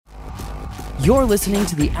You're listening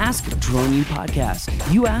to the Ask Drone U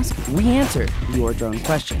podcast. You ask, we answer your drone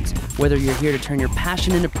questions. Whether you're here to turn your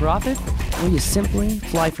passion into profit or you simply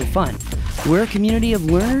fly for fun, we're a community of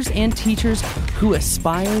learners and teachers who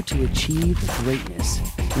aspire to achieve greatness.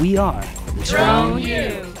 We are Drone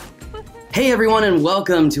U. Hey everyone, and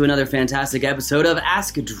welcome to another fantastic episode of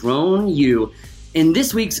Ask Drone U. In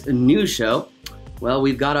this week's news show, well,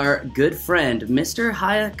 we've got our good friend, Mr.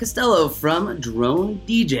 Haya Costello from Drone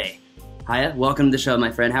DJ. Haya, welcome to the show,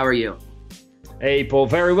 my friend. How are you? Hey, Paul.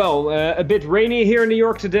 Very well. A bit rainy here in New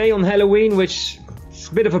York today on Halloween, which is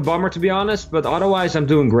a bit of a bummer, to be honest, but otherwise I'm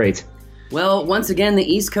doing great. Well, once again, the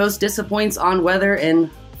East Coast disappoints on weather,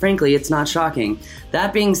 and frankly, it's not shocking.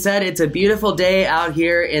 That being said, it's a beautiful day out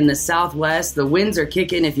here in the Southwest. The winds are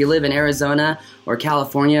kicking if you live in Arizona or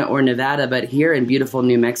California or Nevada, but here in beautiful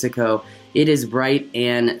New Mexico, it is bright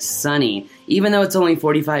and sunny. Even though it's only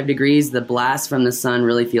 45 degrees, the blast from the sun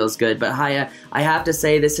really feels good. But Haya, I have to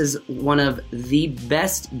say this is one of the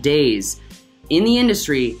best days in the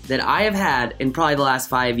industry that I have had in probably the last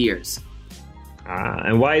 5 years.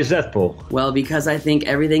 And why is that, Paul? Well, because I think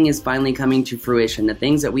everything is finally coming to fruition. The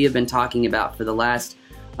things that we have been talking about for the last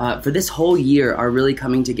for this whole year are really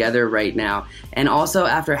coming together right now. And also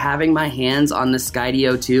after having my hands on the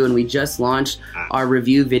Skydio 2, and we just launched our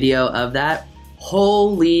review video of that,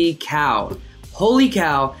 holy cow,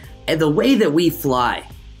 the way that we fly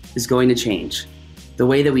is going to change. The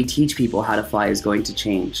way that we teach people how to fly is going to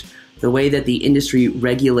change. The way that the industry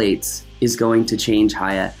regulates is going to change,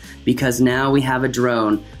 Haya, because now we have a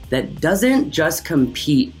drone that doesn't just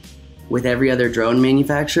compete with every other drone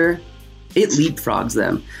manufacturer, it leapfrogs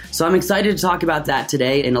them. So I'm excited to talk about that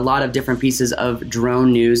today in a lot of different pieces of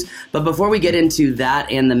drone news. But before we get into that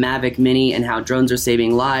and the Mavic Mini and how drones are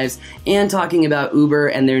saving lives and talking about Uber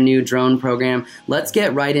and their new drone program, let's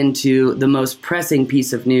get right into the most pressing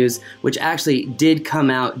piece of news, which actually did come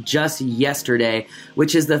out just yesterday,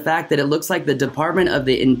 which is the fact that it looks like the Department of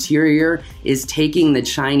the Interior is taking the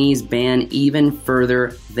Chinese ban even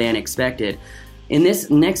further than expected. In this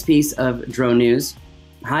next piece of drone news,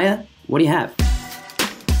 Haya, what do you have?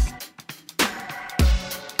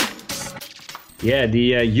 Yeah,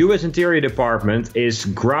 the U.S. Interior Department is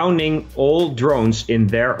grounding all drones in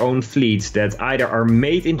their own fleets that either are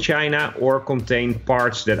made in China or contain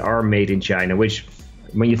parts that are made in China, which,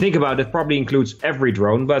 when you think about it, probably includes every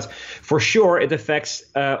drone, but for sure it affects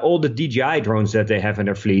all the DJI drones that they have in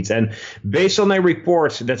their fleets. And based on a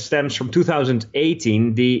report that stems from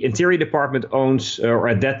 2018, the Interior Department owns, or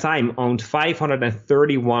at that time owned,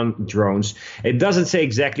 531 drones. It doesn't say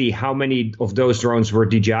exactly how many of those drones were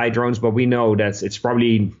DJI drones, but we know that it's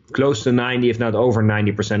probably close to 90, if not over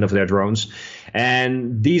 90% of their drones.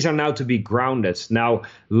 And these are now to be grounded. Now,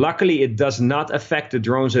 luckily, it does not affect the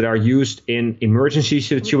drones that are used in emergency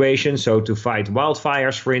situations, so to fight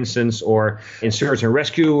wildfires, for instance, or in search and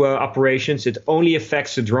rescue operations. It only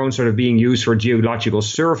affects the drones that are being used for geological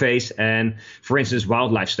surveys and, for instance,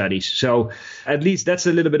 wildlife studies. So at least that's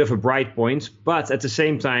a little bit of a bright point. But at the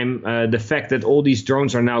same time, the fact that all these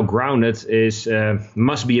drones are now grounded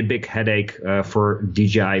must be a big headache for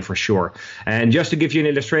DJI for sure. And just to give you an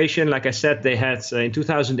illustration, like I said, they had in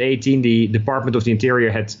 2018, the Department of the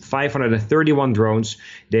Interior had 531 drones.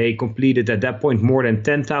 They completed at that point more than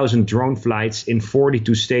 10,000 drone flights in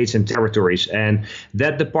 42 states and territories. And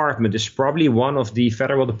that department is probably one of the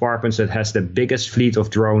federal departments that has the biggest fleet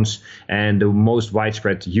of drones and the most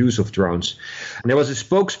widespread use of drones. And there was a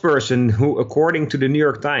spokesperson who, according to the New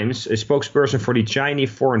York Times, a spokesperson for the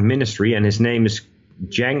Chinese Foreign Ministry, and his name is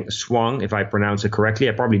Zhang Shuang, if I pronounce it correctly,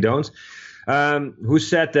 I probably don't, who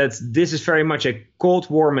said that this is very much a Cold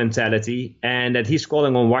War mentality and that he's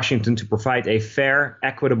calling on Washington to provide a fair,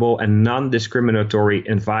 equitable, and non-discriminatory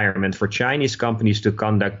environment for Chinese companies to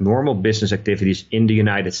conduct normal business activities in the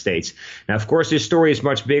United States. Now, of course, this story is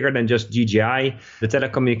much bigger than just DJI. The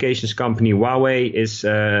telecommunications company Huawei is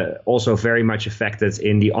also very much affected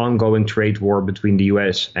in the ongoing trade war between the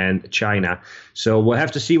US and China. So we'll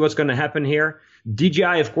have to see what's going to happen here.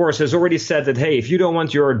 DJI, of course, has already said that, hey, if you don't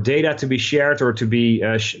want your data to be shared or to be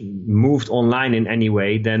moved online in any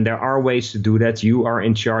way, then there are ways to do that. You are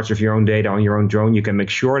in charge of your own data on your own drone. You can make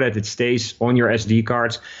sure that it stays on your SD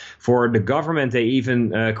cards. For the government, they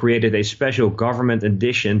even created a special government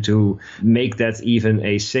edition to make that even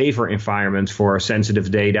a safer environment for sensitive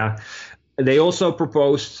data. They also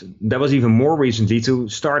proposed, that was even more recently, to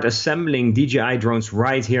start assembling DJI drones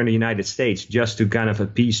right here in the United States, just to kind of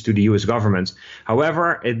appease to the US government.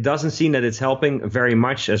 However, it doesn't seem that it's helping very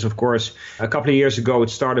much, as of course, a couple of years ago, it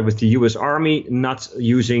started with the US Army not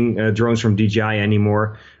using drones from DJI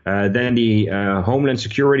anymore. Then the Homeland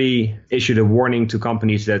Security issued a warning to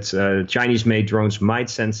companies that Chinese-made drones might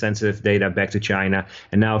send sensitive data back to China.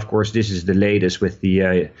 And now, of course, this is the latest with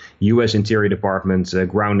the U.S. Interior Department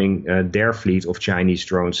grounding their fleet of Chinese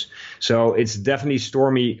drones. So it's definitely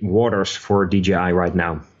stormy waters for DJI right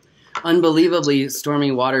now. Unbelievably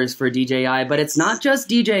stormy waters for DJI, but it's not just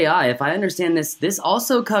DJI. If I understand this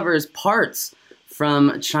also covers parts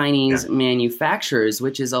from Chinese manufacturers,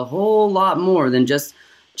 which is a whole lot more than just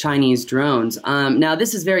Chinese drones. Now,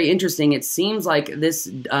 this is very interesting. It seems like this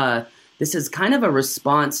is kind of a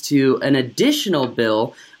response to an additional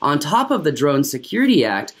bill on top of the Drone Security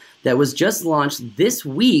Act that was just launched this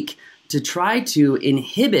week to try to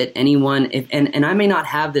inhibit anyone, and I may not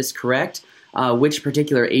have this correct, which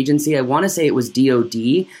particular agency. I want to say it was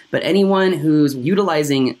DOD, but anyone who's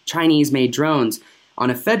utilizing Chinese-made drones on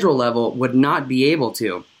a federal level would not be able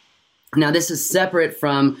to. Now, this is separate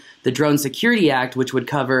from the Drone Security Act, which would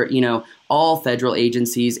cover, all federal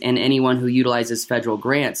agencies and anyone who utilizes federal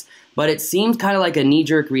grants. But it seemed kind of like a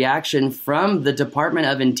knee-jerk reaction from the Department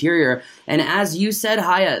of Interior. And as you said,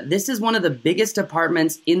 Haya, this is one of the biggest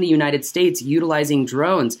departments in the United States utilizing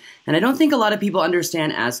drones. And I don't think a lot of people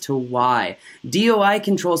understand as to why. DOI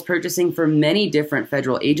controls purchasing for many different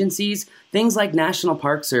federal agencies, things like National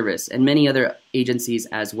Park Service and many other agencies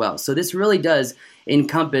as well. So this really does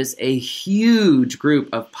encompass a huge group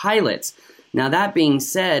of pilots. Now, that being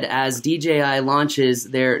said, as DJI launches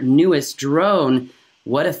their newest drone,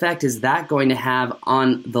 what effect is that going to have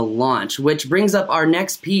on the launch? Which brings up our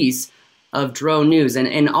next piece of drone news.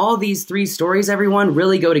 And all these three stories, everyone,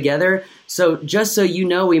 really go together. So just so you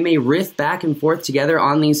know, we may riff back and forth together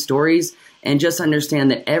on these stories and just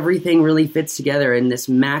understand that everything really fits together in this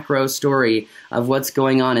macro story of what's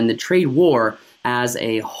going on in the trade war as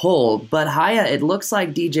a whole. But Haya, it looks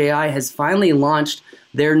like DJI has finally launched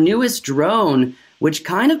their newest drone, which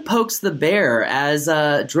kind of pokes the bear. As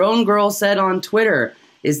Drone Girl said on Twitter,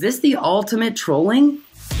 is this the ultimate trolling?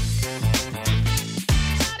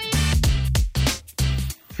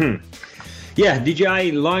 Yeah,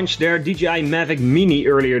 DJI launched their DJI Mavic Mini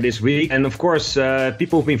earlier this week. And of course,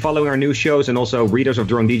 people who've been following our news shows and also readers of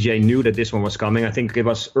Drone DJ knew that this one was coming. I think it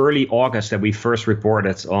was early August that we first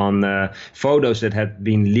reported on photos that had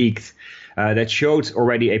been leaked. That showed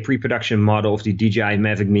already a pre-production model of the DJI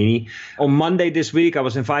Mavic Mini. On Monday this week, I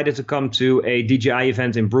was invited to come to a DJI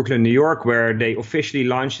event in Brooklyn, New York, where they officially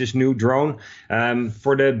launched this new drone.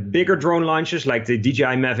 For the bigger drone launches, like the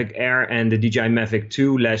DJI Mavic Air and the DJI Mavic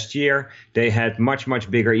 2 last year, they had much, much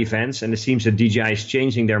bigger events. And it seems that DJI is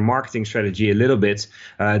changing their marketing strategy a little bit.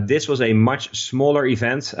 This was a much smaller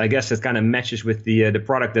event. I guess that kind of matches with the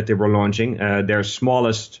product that they were launching, their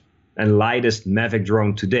smallest and lightest Mavic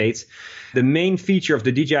drone to date. The main feature of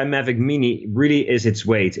the DJI Mavic Mini really is its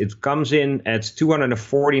weight. It comes in at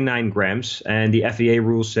 249 grams, and the FAA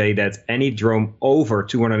rules say that any drone over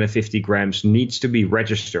 250 grams needs to be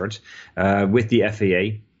registered with the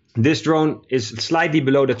FAA. This drone is slightly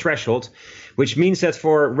below the threshold, which means that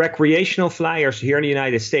for recreational flyers here in the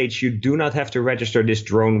United States, you do not have to register this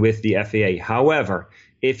drone with the FAA. However,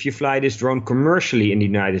 if you fly this drone commercially in the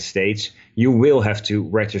United States, you will have to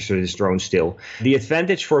register this drone still. The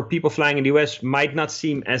advantage for people flying in the US might not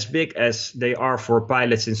seem as big as they are for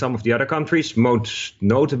pilots in some of the other countries, most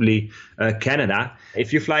notably Canada.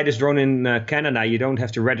 If you fly this drone in Canada, you don't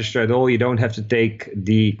have to register at all. You don't have to take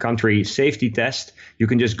the country safety test. You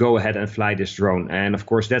can just go ahead and fly this drone. And of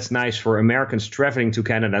course, that's nice for Americans traveling to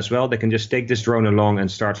Canada as well. They can just take this drone along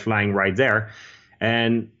and start flying right there.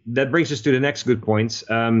 And that brings us to the next good point.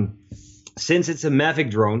 Since it's a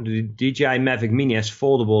Mavic drone, the DJI Mavic Mini has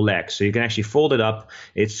foldable legs. So you can actually fold it up.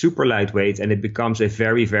 It's super lightweight and it becomes a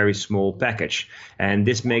very, very small package. And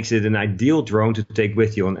this makes it an ideal drone to take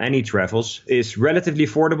with you on any travels. It's relatively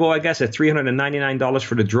affordable, I guess, at $399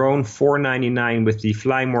 for the drone, $499 with the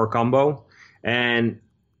Fly More combo. And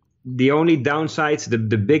the only downside, the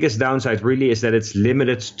biggest downside really, is that it's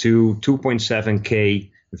limited to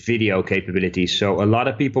 2.7K video capabilities. So a lot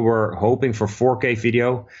of people were hoping for 4K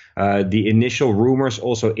video. The initial rumors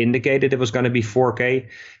also indicated it was going to be 4K.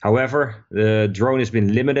 However, the drone has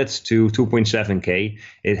been limited to 2.7K.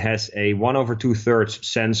 It has a 1/2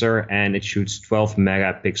 sensor and it shoots 12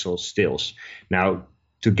 megapixel stills. Now,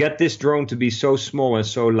 to get this drone to be so small and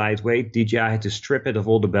so lightweight, DJI had to strip it of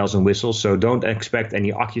all the bells and whistles. So don't expect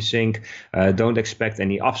any OcuSync. Don't expect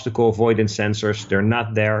any obstacle avoidance sensors. They're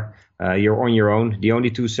not there. You're on your own. The only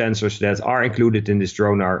two sensors that are included in this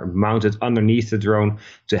drone are mounted underneath the drone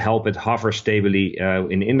to help it hover stably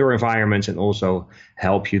in indoor environments and also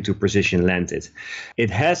help you to position land it. It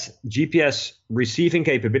has GPS receiving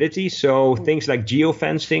capability. So things like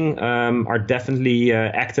geofencing are definitely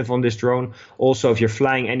active on this drone. Also, if you're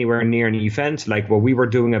flying anywhere near an event, like what we were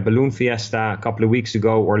doing at Balloon Fiesta a couple of weeks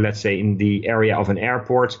ago, or let's say in the area of an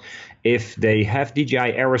airport, if they have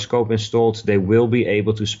DJI Aeroscope installed, they will be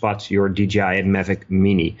able to spot your DJI Mavic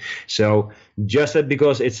Mini. So just that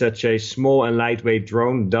because it's such a small and lightweight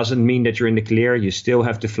drone doesn't mean that you're in the clear. You still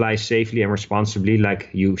have to fly safely and responsibly like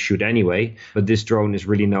you should anyway. But this drone is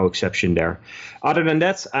really no exception there. Other than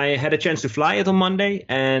that, I had a chance to fly it on Monday.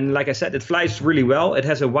 And like I said, it flies really well. It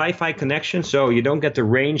has a Wi-Fi connection, so you don't get the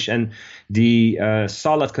range and the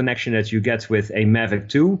solid connection that you get with a Mavic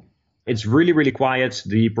 2. It's really, really quiet.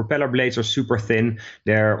 The propeller blades are super thin.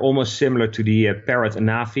 They're almost similar to the Parrot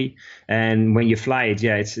Anafi. And when you fly it,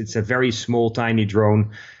 it's a very small, tiny drone.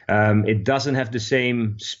 It doesn't have the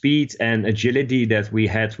same speed and agility that we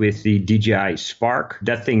had with the DJI Spark.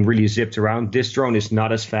 That thing really zipped around. This drone is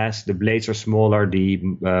not as fast. The blades are smaller. The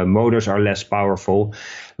motors are less powerful.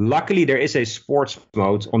 Luckily, there is a sports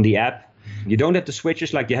mode on the app. You don't have the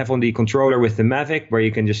switches like you have on the controller with the Mavic, where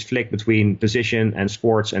you can just flick between position and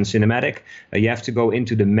sports and cinematic. You have to go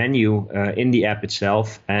into the menu in the app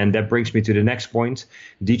itself. And that brings me to the next point.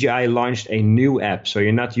 DJI launched a new app. So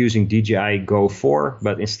you're not using DJI Go 4,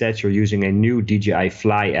 but instead you're using a new DJI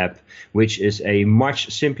Fly app, which is a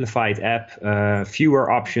much simplified app,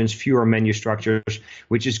 fewer options, fewer menu structures,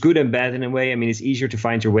 which is good and bad in a way. I mean, it's easier to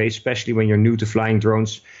find your way, especially when you're new to flying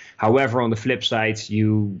drones. However, on the flip side,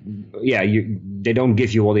 they don't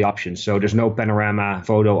give you all the options. So there's no panorama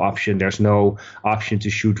photo option. There's no option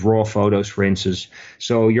to shoot raw photos, for instance.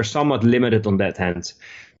 So you're somewhat limited on that hand.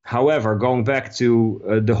 However, going back to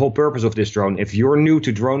the whole purpose of this drone, if you're new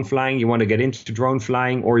to drone flying, you want to get into drone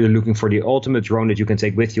flying, or you're looking for the ultimate drone that you can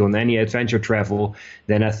take with you on any adventure travel,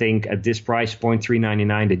 then I think at this price point,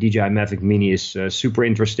 $399, the DJI Mavic Mini is super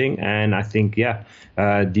interesting. And I think,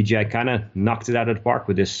 DJI kind of knocked it out of the park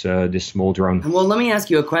with this small drone. Well, let me ask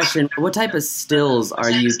you a question. What type of stills are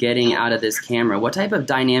you getting out of this camera? What type of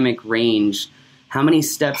dynamic range? How many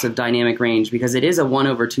steps of dynamic range? Because it is a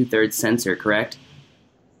 1/2 sensor, correct?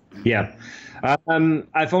 Yeah.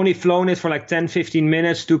 I've only flown it for like 10-15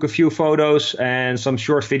 minutes, took a few photos and some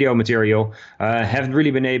short video material. Haven't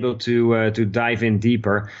really been able to dive in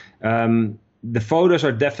deeper. The photos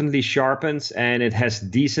are definitely sharpened and it has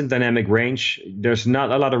decent dynamic range. There's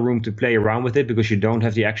not a lot of room to play around with it because you don't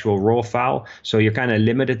have the actual raw file. So you're kind of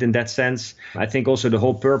limited in that sense. I think also the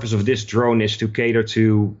whole purpose of this drone is to cater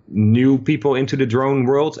to new people into the drone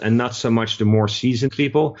world and not so much the more seasoned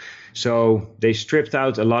people. So they stripped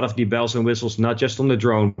out a lot of the bells and whistles, not just on the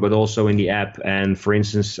drone, but also in the app. And for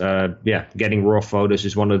instance, getting raw photos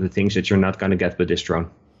is one of the things that you're not going to get with this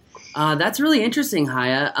drone. That's really interesting,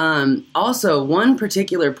 Haya. Also, one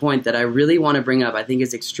particular point that I really want to bring up, I think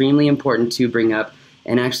is extremely important to bring up,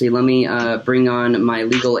 and actually let me bring on my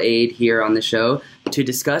legal aid here on the show to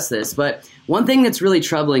discuss this. But one thing that's really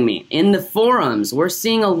troubling me, in the forums, we're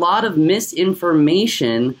seeing a lot of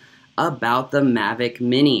misinformation about the Mavic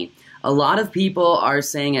Mini. A lot of people are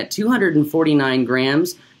saying at 249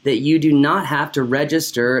 grams that you do not have to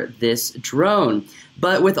register this drone.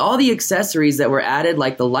 But with all the accessories that were added,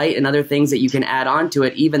 like the light and other things that you can add onto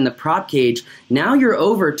it, even the prop cage, now you're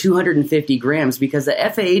over 250 grams because the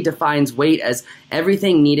FAA defines weight as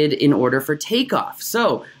everything needed in order for takeoff.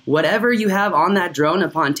 So whatever you have on that drone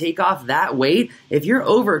upon takeoff, that weight, if you're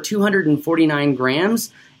over 249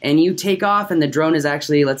 grams and you take off and the drone is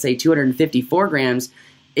actually, let's say, 254 grams,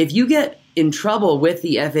 if you get in trouble with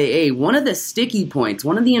the FAA, one of the sticky points,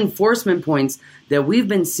 one of the enforcement points that we've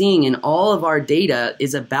been seeing in all of our data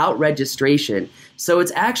is about registration. So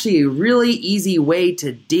it's actually a really easy way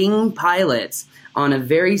to ding pilots on a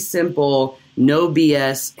very simple, no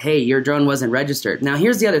BS, hey, your drone wasn't registered. Now,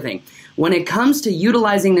 here's the other thing. When it comes to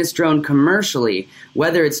utilizing this drone commercially,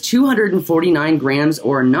 whether it's 249 grams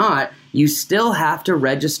or not, you still have to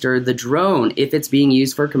register the drone if it's being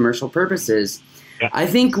used for commercial purposes. I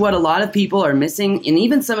think what a lot of people are missing, and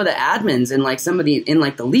even some of the admins and like some of the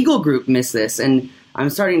the legal group miss this, and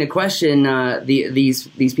I'm starting to question these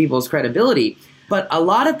people's credibility. But a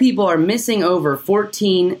lot of people are missing over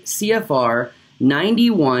 14 CFR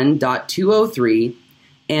 91.203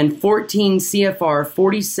 and 14 CFR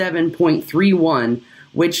 47.31,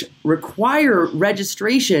 which require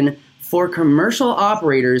registration for commercial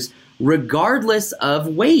operators regardless of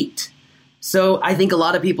weight. So I think a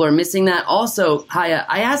lot of people are missing that. Also, Haya,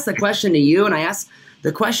 I asked the question to you, and I asked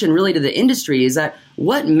the question really to the industry, is that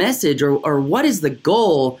what message or what is the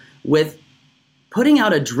goal with putting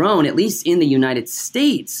out a drone, at least in the United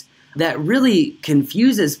States, that really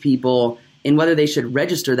confuses people in whether they should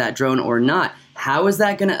register that drone or not? How is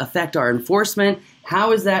that going to affect our enforcement?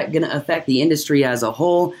 How is that going to affect the industry as a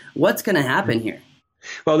whole? What's going to happen here?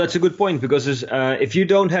 Well, that's a good point, because if you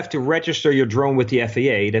don't have to register your drone with the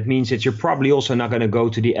FAA, that means that you're probably also not going to go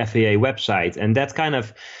to the FAA website. And that kind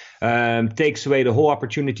of takes away the whole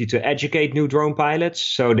opportunity to educate new drone pilots.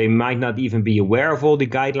 So they might not even be aware of all the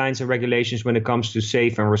guidelines and regulations when it comes to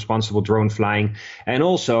safe and responsible drone flying. And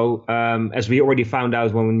also, as we already found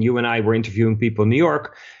out when you and I were interviewing people in New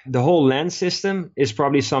York, the whole land system is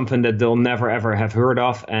probably something that they'll never ever have heard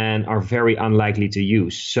of and are very unlikely to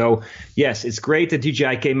use. So yes, it's great that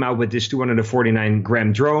DJI came out with this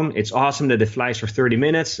 249-gram drone. It's awesome that it flies for 30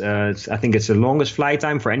 minutes. I think it's the longest flight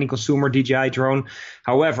time for any consumer DJI drone.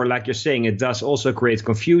 However, like you're saying, it does also create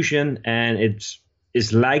confusion, and it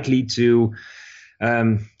is likely to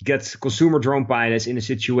get consumer drone pilots in a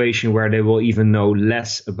situation where they will even know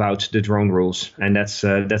less about the drone rules. And that's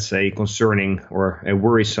a concerning or a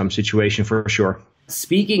worrisome situation for sure.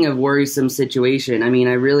 Speaking of worrisome situation, I mean,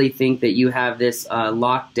 I really think that you have this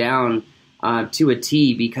locked down to a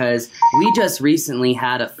T, because we just recently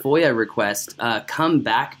had a FOIA request come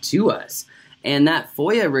back to us. And that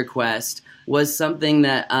FOIA request was something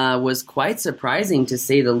that was quite surprising, to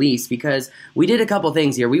say the least, because we did a couple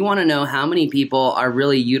things here. We want to know how many people are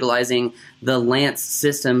really utilizing the Lance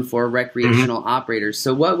system for recreational operators.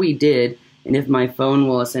 So what we did, and if my phone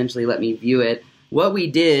will essentially let me view it, what we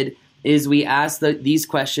did is we asked these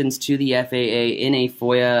questions to the FAA in a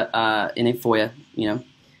FOIA, you know.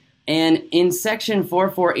 And in section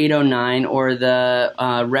 44809, or the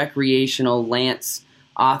recreational Lance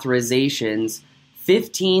authorizations,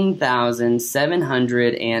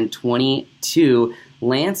 15,722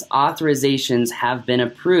 Lance authorizations have been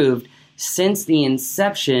approved since the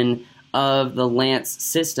inception of the Lance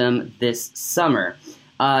system this summer.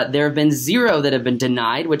 There have been 0 that have been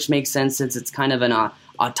denied, which makes sense since it's kind of an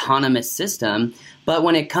autonomous system. But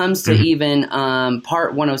when it comes to even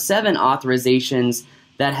Part 107 authorizations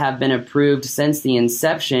that have been approved since the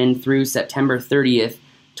inception through September 30th,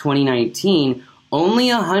 2019, only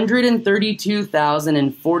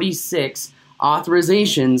 132,046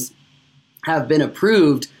 authorizations have been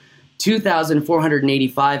approved.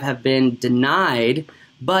 2,485 have been denied.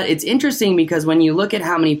 But it's interesting because when you look at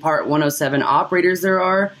how many Part 107 operators there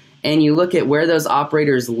are, and you look at where those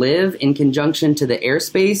operators live in conjunction to the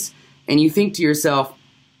airspace, and you think to yourself,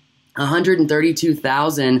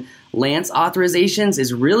 132,000 Lance authorizations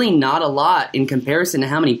is really not a lot in comparison to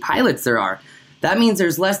how many pilots there are. That means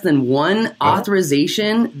there's less than one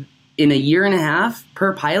authorization in a year and a half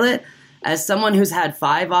per pilot. As someone who's had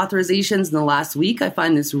 5 authorizations in the last week, I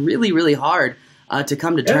find this really, really hard to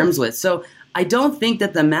come to terms with. So I don't think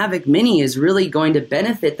that the Mavic Mini is really going to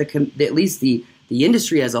benefit at least the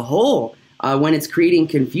industry as a whole when it's creating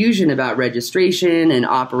confusion about registration and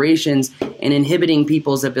operations and inhibiting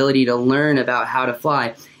people's ability to learn about how to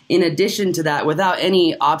fly. In addition to that, without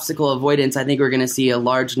any obstacle avoidance, I think we're going to see a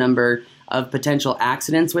large number of potential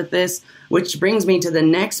accidents with this, which brings me to the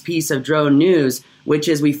next piece of drone news, which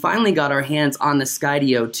is we finally got our hands on the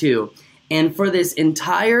Skydio 2. And for this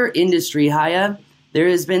entire industry, Haya, there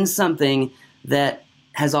has been something that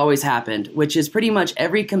has always happened, which is pretty much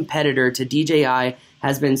every competitor to DJI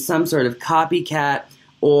has been some sort of copycat,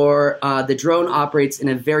 or the drone operates in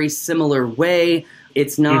a very similar way.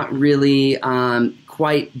 It's not really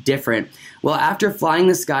quite different. Well, after flying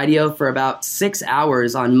the Skydio for about 6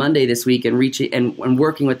 hours on Monday this week and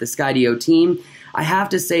working with the Skydio team, I have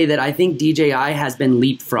to say that I think DJI has been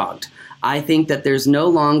leapfrogged. I think that there's no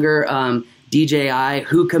longer DJI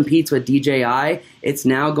who competes with DJI. It's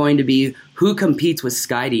now going to be who competes with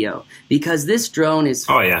Skydio, because this drone is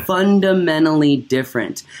fundamentally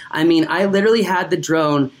different. I mean, I literally had the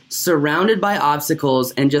drone surrounded by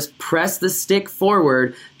obstacles and just pressed the stick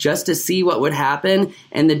forward just to see what would happen,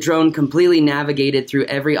 and the drone completely navigated through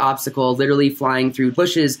every obstacle, literally flying through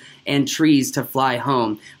bushes and trees to fly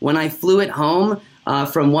home. When I flew it home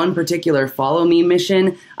from one particular follow me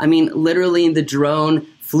mission, I mean, literally the drone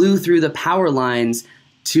flew through the power lines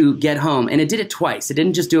to get home. And it did it twice. It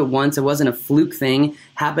didn't just do it once. It wasn't a fluke thing.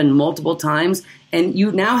 Happened multiple times. And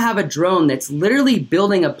you now have a drone that's literally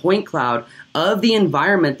building a point cloud of the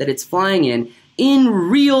environment that it's flying in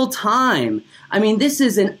real time. I mean, this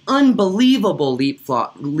is an unbelievable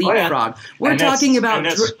leapfrog. We're talking about...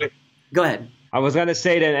 Go ahead. I was going to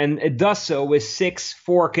say that, and it does so with 6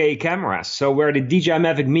 4K cameras. So where the DJI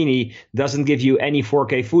Mavic Mini doesn't give you any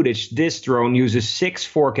 4K footage, this drone uses 6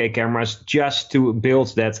 4K cameras just to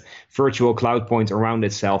build that virtual cloud point around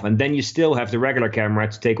itself. And then you still have the regular camera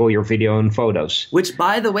to take all your video and photos. Which,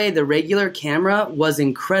 by the way, the regular camera was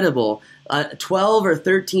incredible. 12 or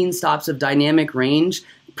 13 stops of dynamic range,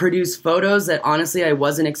 produce photos that honestly I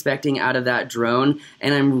wasn't expecting out of that drone,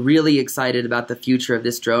 and I'm really excited about the future of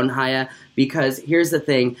this drone, Haya, because here's the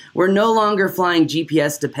thing, we're no longer flying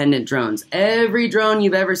GPS dependent drones. Every drone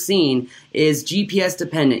you've ever seen is GPS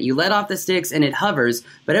dependent. You let off the sticks and it hovers,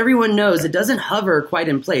 but everyone knows it doesn't hover quite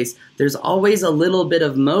in place. There's always a little bit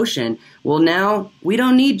of motion. Well, now we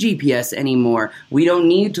don't need GPS anymore. We don't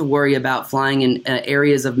need to worry about flying in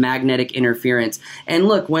areas of magnetic interference. And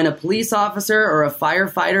look, when a police officer or a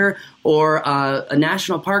firefighter or a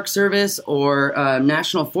National Park Service or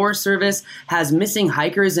National Forest Service has missing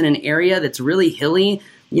hikers in an area that's really hilly,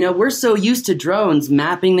 you know, we're so used to drones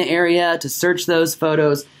mapping the area to search those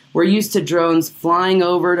photos. We're used to drones flying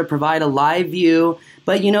over to provide a live view.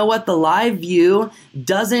 But you know what? The live view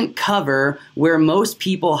doesn't cover where most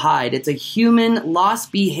people hide. It's a human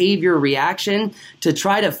lost behavior reaction to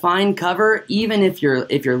try to find cover, even if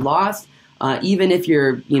you're lost, even if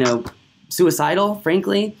you're, you know, suicidal,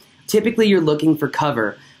 frankly. Typically, you're looking for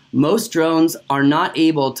cover. Most drones are not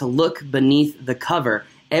able to look beneath the cover.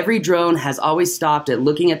 Every drone has always stopped at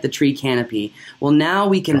looking at the tree canopy. Well, now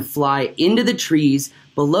we can fly into the trees,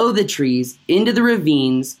 below the trees, into the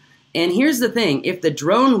ravines. And here's the thing, if the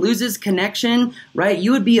drone loses connection, right,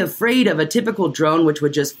 you would be afraid of a typical drone which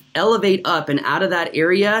would just elevate up and out of that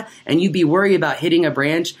area, and you'd be worried about hitting a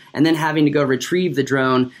branch and then having to go retrieve the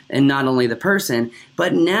drone and not only the person.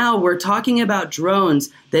 But now we're talking about drones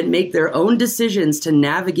that make their own decisions to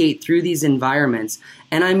navigate through these environments.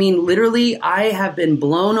 And I mean, literally, I have been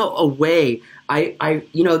blown away.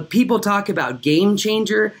 You know, people talk about game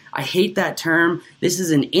changer. I hate that term. This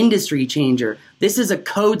is an industry changer. This is a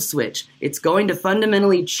code switch. It's going to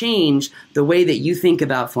fundamentally change the way that you think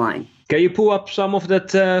about flying. Can you pull up some of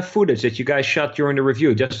that footage that you guys shot during the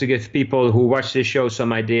review, just to give people who watch this show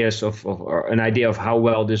some ideas or an idea of how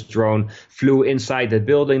well this drone flew inside the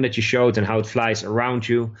building that you showed and how it flies around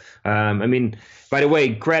you? I mean, by the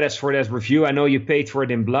way, credits for that review. I know you paid for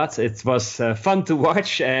it in blood. It was fun to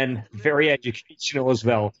watch and very educational as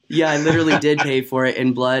well. Yeah, I literally did pay for it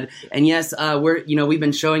in blood. And yes, we've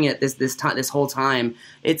been showing it this whole time.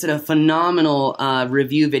 It's a phenomenal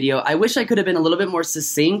review video. I wish I could have been a little bit more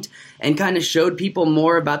succinct and kind of showed people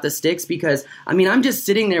more about the sticks, because I mean, I'm just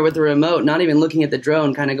sitting there with the remote, not even looking at the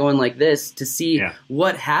drone, kind of going like this to see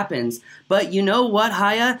what happens. But you know what,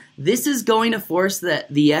 Haya? This is going to force the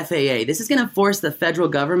FAA. This is going to force the federal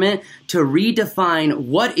government to redefine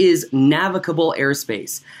what is navigable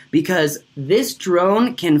airspace, because this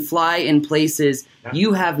drone can fly in places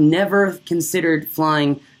you have never considered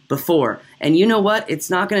flying before. And you know what? It's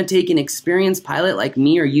not going to take an experienced pilot like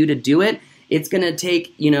me or you to do it. It's going to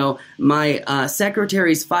take, you know, my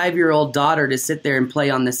secretary's 5-year-old daughter to sit there and play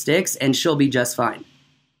on the sticks, and she'll be just fine.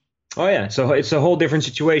 Oh, yeah. So it's a whole different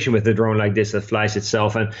situation with the drone like this that flies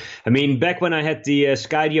itself. And I mean, back when I had the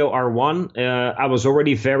Skydio R1, I was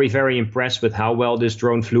already very, very impressed with how well this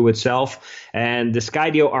drone flew itself. And the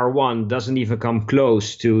Skydio R1 doesn't even come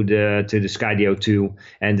close to the Skydio 2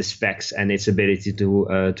 and the specs and its ability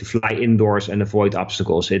to fly indoors and avoid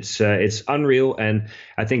obstacles. It's unreal. And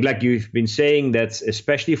I think, like you've been saying, that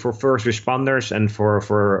especially for first responders and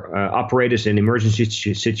for operators in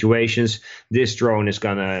emergency situations, this drone is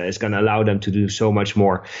gonna allow them to do so much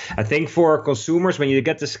more. I think for consumers, when you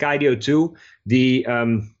get the Skydio 2, the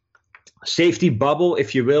safety bubble,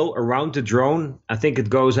 if you will, around the drone, I think it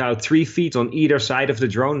goes out 3 feet on either side of the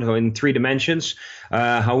drone, so in 3 dimensions.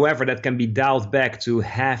 However, that can be dialed back to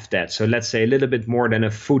half that. So let's say a little bit more than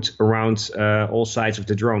a foot around all sides of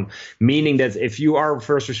the drone. Meaning that if you are a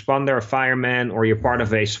first responder, a fireman, or you're part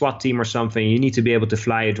of a SWAT team or something, you need to be able to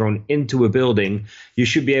fly a drone into a building. You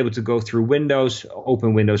should be able to go through windows,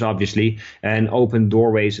 open windows, obviously, and open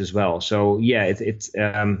doorways as well. So yeah,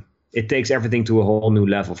 it takes everything to a whole new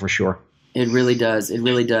level for sure. It really does. It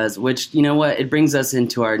really does. Which, you know what, it brings us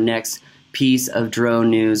into our next piece of drone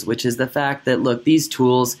news, which is the fact that, look, these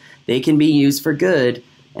tools, they can be used for good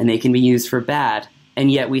and they can be used for bad. And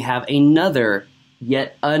yet we have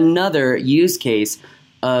yet another use case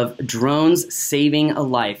of drones saving a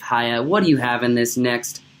life. Haya, what do you have in this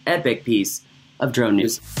next epic piece of drone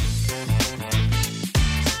news?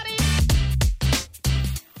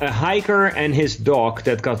 A hiker and his dog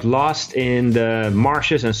that got lost in the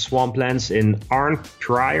marshes and swamplands in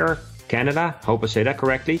Arnprior, Canada. Hope I say that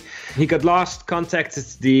correctly. He got lost, contacted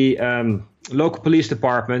the local police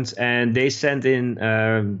department, and they sent in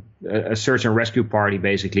a search and rescue party,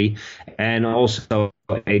 basically, and also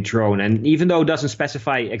a drone. And even though it doesn't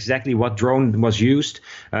specify exactly what drone was used,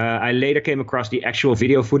 I later came across the actual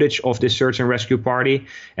video footage of this search and rescue party.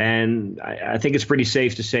 And I think it's pretty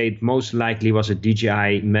safe to say it most likely was a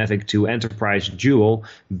DJI Mavic 2 Enterprise Dual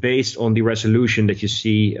based on the resolution that you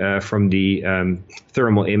see from the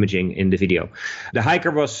thermal imaging in the video. The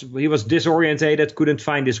hiker was disorientated, couldn't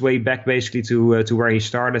find his way back basically to where he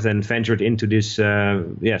started and ventured into this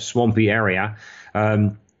swampy area.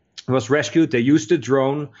 Was rescued. They used the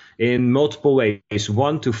drone in multiple ways.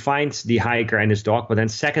 One, to find the hiker and his dog, but then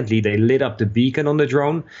secondly, they lit up the beacon on the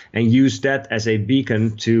drone and used that as a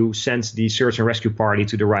beacon to send the search and rescue party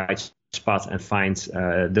to the right spot and find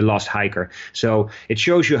the lost hiker. So it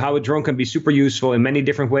shows you how a drone can be super useful in many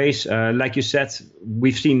different ways. Like you said,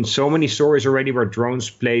 we've seen so many stories already where drones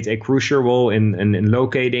played a crucial role in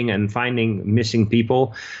locating and finding missing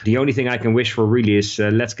people. The only thing I can wish for really is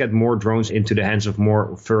let's get more drones into the hands of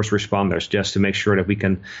more first responders, just to make sure that we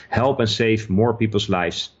can help and save more people's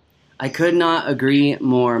lives. I could not agree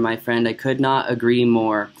more, my friend. I could not agree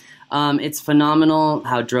more. It's phenomenal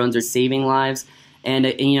how drones are saving lives. And,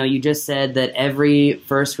 you just said that every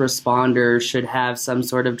first responder should have some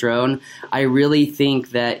sort of drone. I really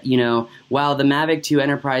think that, while the Mavic 2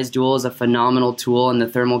 Enterprise Dual is a phenomenal tool and the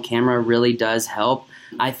thermal camera really does help,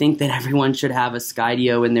 I think that everyone should have a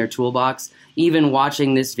Skydio in their toolbox, even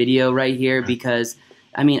watching this video right here, because,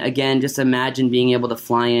 again, just imagine being able to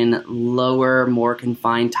fly in lower, more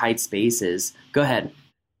confined, tight spaces. Go ahead.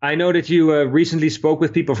 I know that you recently spoke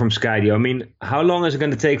with people from Skydio. How long is it going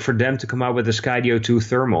to take for them to come out with the Skydio 2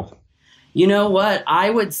 thermal? You know what? I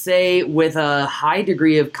would say with a high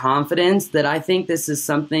degree of confidence that I think this is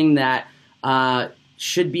something that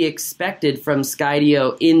should be expected from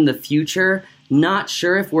Skydio in the future. Not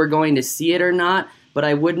sure if we're going to see it or not, but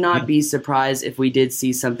I would not be surprised if we did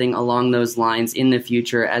see something along those lines in the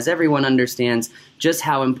future, as everyone understands just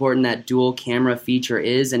how important that dual camera feature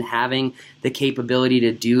is and having the capability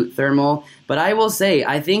to do thermal. But I will say,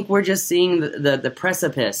 I think we're just seeing the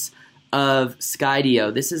precipice of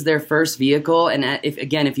Skydio. This is their first vehicle, and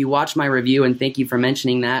if you watch my review, and thank you for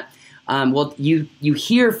mentioning that, you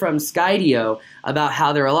hear from Skydio about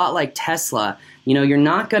how they're a lot like Tesla. You're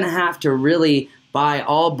not going to have to really buy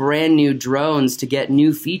all brand new drones to get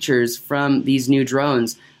new features from these new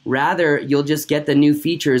drones. Rather, you'll just get the new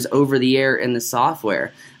features over the air in the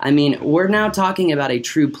software. We're now talking about a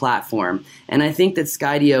true platform, and I think that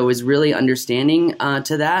Skydio is really understanding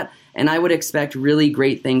to that, and I would expect really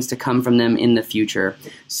great things to come from them in the future.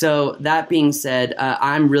 So that being said,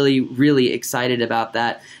 I'm really, really excited about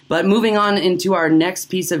that. But moving on into our next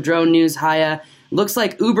piece of drone news, Haya, looks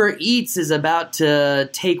like Uber Eats is about to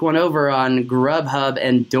take one over on Grubhub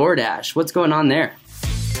and DoorDash. What's going on there?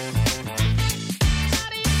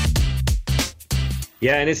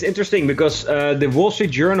 Yeah, and it's interesting because the Wall Street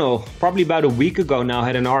Journal, probably about a week ago now,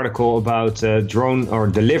 had an article about drone or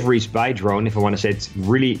deliveries by drone, if I want to say it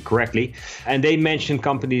really correctly. And they mentioned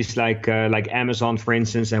companies like Amazon, for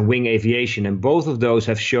instance, and Wing Aviation. And both of those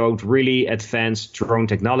have showed really advanced drone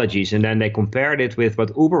technologies. And then they compared it with what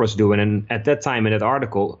Uber was doing. And at that time in that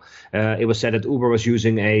article, it was said that Uber was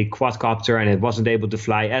using a quadcopter and it wasn't able to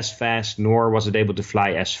fly as fast, nor was it able to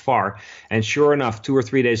fly as far. And sure enough, 2 or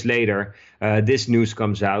 3 days later, this news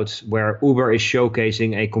comes out where Uber is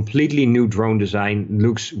showcasing a completely new drone design,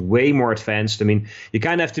 looks way more advanced. You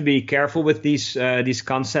kind of have to be careful with these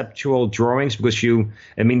conceptual drawings because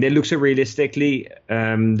they look so realistically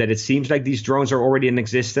that it seems like these drones are already in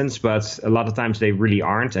existence, but a lot of times they really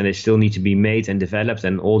aren't, and they still need to be made and developed,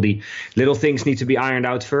 and all the little things need to be ironed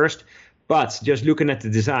out first. But just looking at the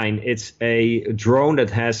design, it's a drone that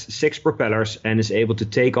has 6 propellers and is able to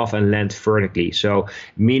take off and land vertically. So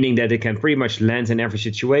meaning that it can pretty much land in every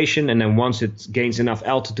situation. And then once it gains enough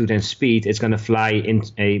altitude and speed, it's going to fly in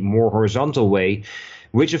a more horizontal way,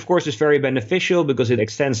 which of course is very beneficial because it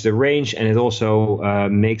extends the range and it also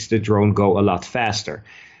makes the drone go a lot faster.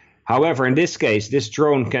 However, in this case, this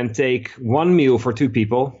drone can take 1 meal for 2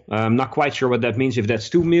 people. I'm not quite sure what that means, if that's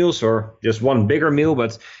 2 meals or just 1 bigger meal,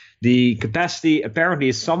 but the capacity apparently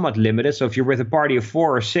is somewhat limited. So if you're with a party of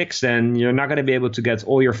 4 or 6, then you're not going to be able to get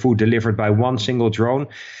all your food delivered by one single drone.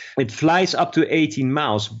 It flies up to 18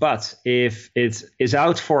 miles, but if it is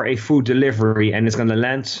out for a food delivery and it's going to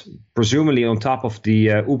land presumably on top of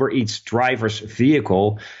the Uber Eats driver's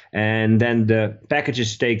vehicle, and then the package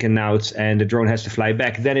is taken out and the drone has to fly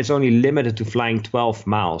back, then it's only limited to flying 12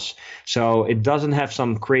 miles. So it doesn't have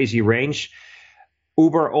some crazy range.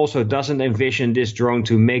 Uber also doesn't envision this drone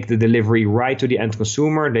to make the delivery right to the end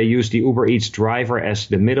consumer. They use the Uber Eats driver as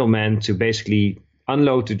the middleman to basically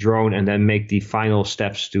unload the drone and then make the final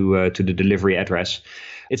steps to the delivery address.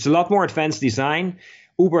 It's a lot more advanced design.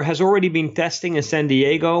 Uber has already been testing in San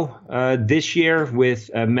Diego this year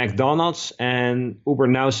with McDonald's, and Uber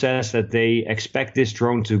now says that they expect this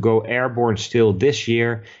drone to go airborne still this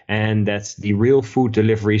year, and that the real food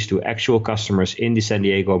deliveries to actual customers in the San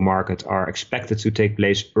Diego market are expected to take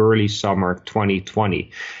place early summer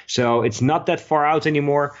 2020. So it's not that far out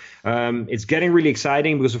anymore. It's getting really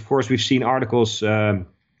exciting because, of course, we've seen articles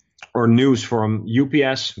or news from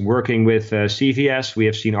UPS working with CVS. We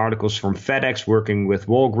have seen articles from FedEx working with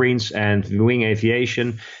Walgreens and Wing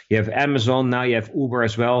Aviation. You have Amazon, now you have Uber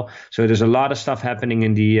as well. So there's a lot of stuff happening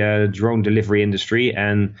in the drone delivery industry.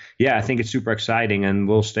 And yeah, I think it's super exciting, and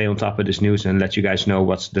we'll stay on top of this news and let you guys know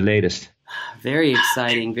what's the latest. Very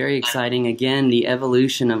exciting, very exciting. Again, the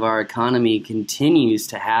evolution of our economy continues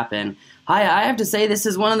to happen. I have to say this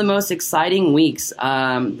is one of the most exciting weeks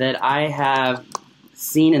that I have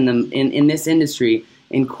seen in this industry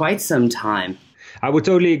in quite some time. I would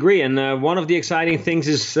totally agree. And one of the exciting things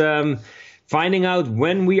is finding out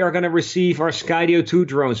when we are going to receive our Skydio 2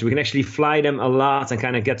 drones. We can actually fly them a lot and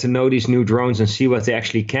kind of get to know these new drones and see what they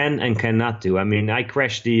actually can and cannot do. I mean, I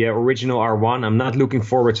crashed the original R1. I'm not looking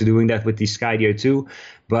forward to doing that with the Skydio 2,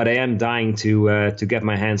 but I am dying to get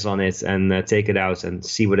my hands on it and take it out and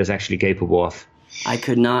see what it's actually capable of. I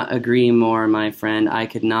could not agree more, my friend. I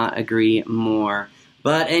could not agree more.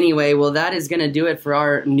 But anyway, well, that is going to do it for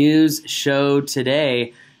our news show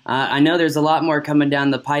today. I know there's a lot more coming down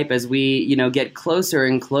the pipe as we, get closer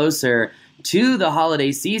and closer to the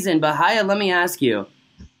holiday season. But Haya, let me ask you,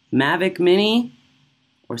 Mavic Mini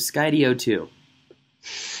or Skydio 2?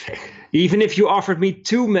 Even if you offered me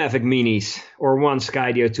 2 Mavic Minis or 1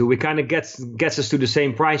 Skydio 2, it kind of gets us to the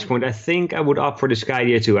same price point. I think I would opt for the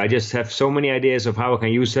Skydio 2. I just have so many ideas of how I can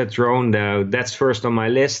use that drone. That's first on my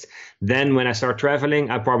list. Then when I start traveling,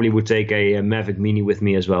 I probably would take a Mavic Mini with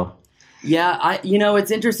me as well. Yeah,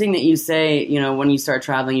 it's interesting that you say, when you start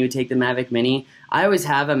traveling, you would take the Mavic Mini. I always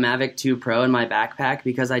have a Mavic 2 Pro in my backpack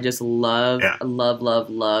because I just love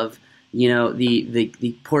the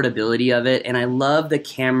portability of it, and I love the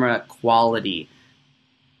camera quality.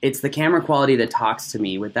 It's the camera quality that talks to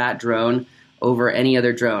me with that drone over any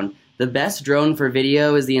other drone. The best drone for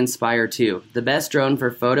video is the Inspire 2. The best drone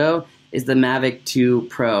for photo is the Mavic 2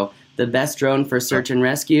 Pro. The best drone for search and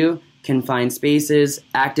rescue, confined spaces,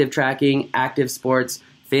 active tracking, active sports,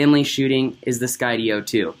 family shooting is the Skydio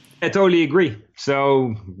 2. I totally agree.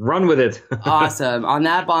 So run with it. Awesome. On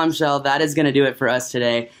that bombshell, that is going to do it for us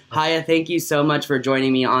today. Haya, thank you so much for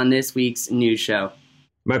joining me on this week's news show.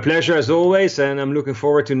 My pleasure as always, and I'm looking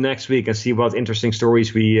forward to next week and see what interesting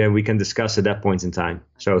stories we can discuss at that point in time.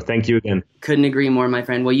 So thank you again. Couldn't agree more, my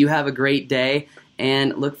friend. Well, you have a great day,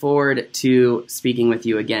 and look forward to speaking with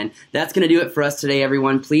you again. That's going to do it for us today,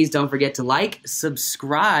 everyone. Please don't forget to like,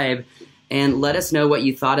 subscribe, and let us know what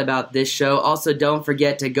you thought about this show. Also, don't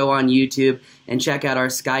forget to go on YouTube and check out our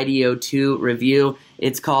Skydio 2 review.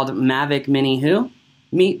 It's called Mavic Mini Who?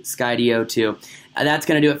 Meet Skydio 2. That's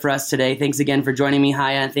going to do it for us today. Thanks again for joining me,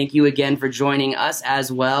 Haya, and thank you again for joining us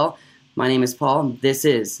as well. My name is Paul. This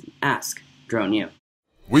is Ask Drone U.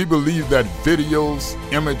 We believe that videos,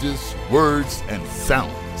 images, words, and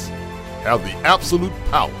sounds have the absolute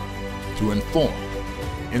power to inform,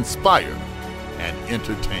 inspire, and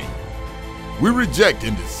entertain. We reject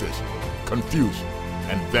indecision, confusion,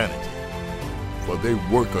 and vanity, for they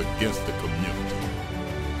work against the community.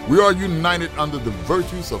 We are united under the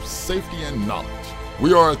virtues of safety and knowledge.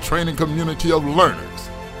 We are a training community of learners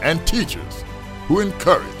and teachers who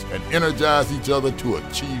encourage and energize each other to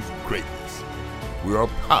achieve greatness. We are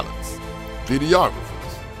pilots,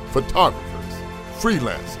 videographers, photographers,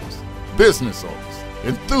 freelancers, business owners,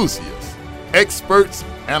 enthusiasts, experts,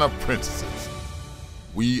 and apprentices.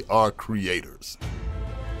 We are creators.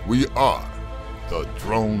 We are the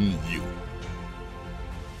Drone U.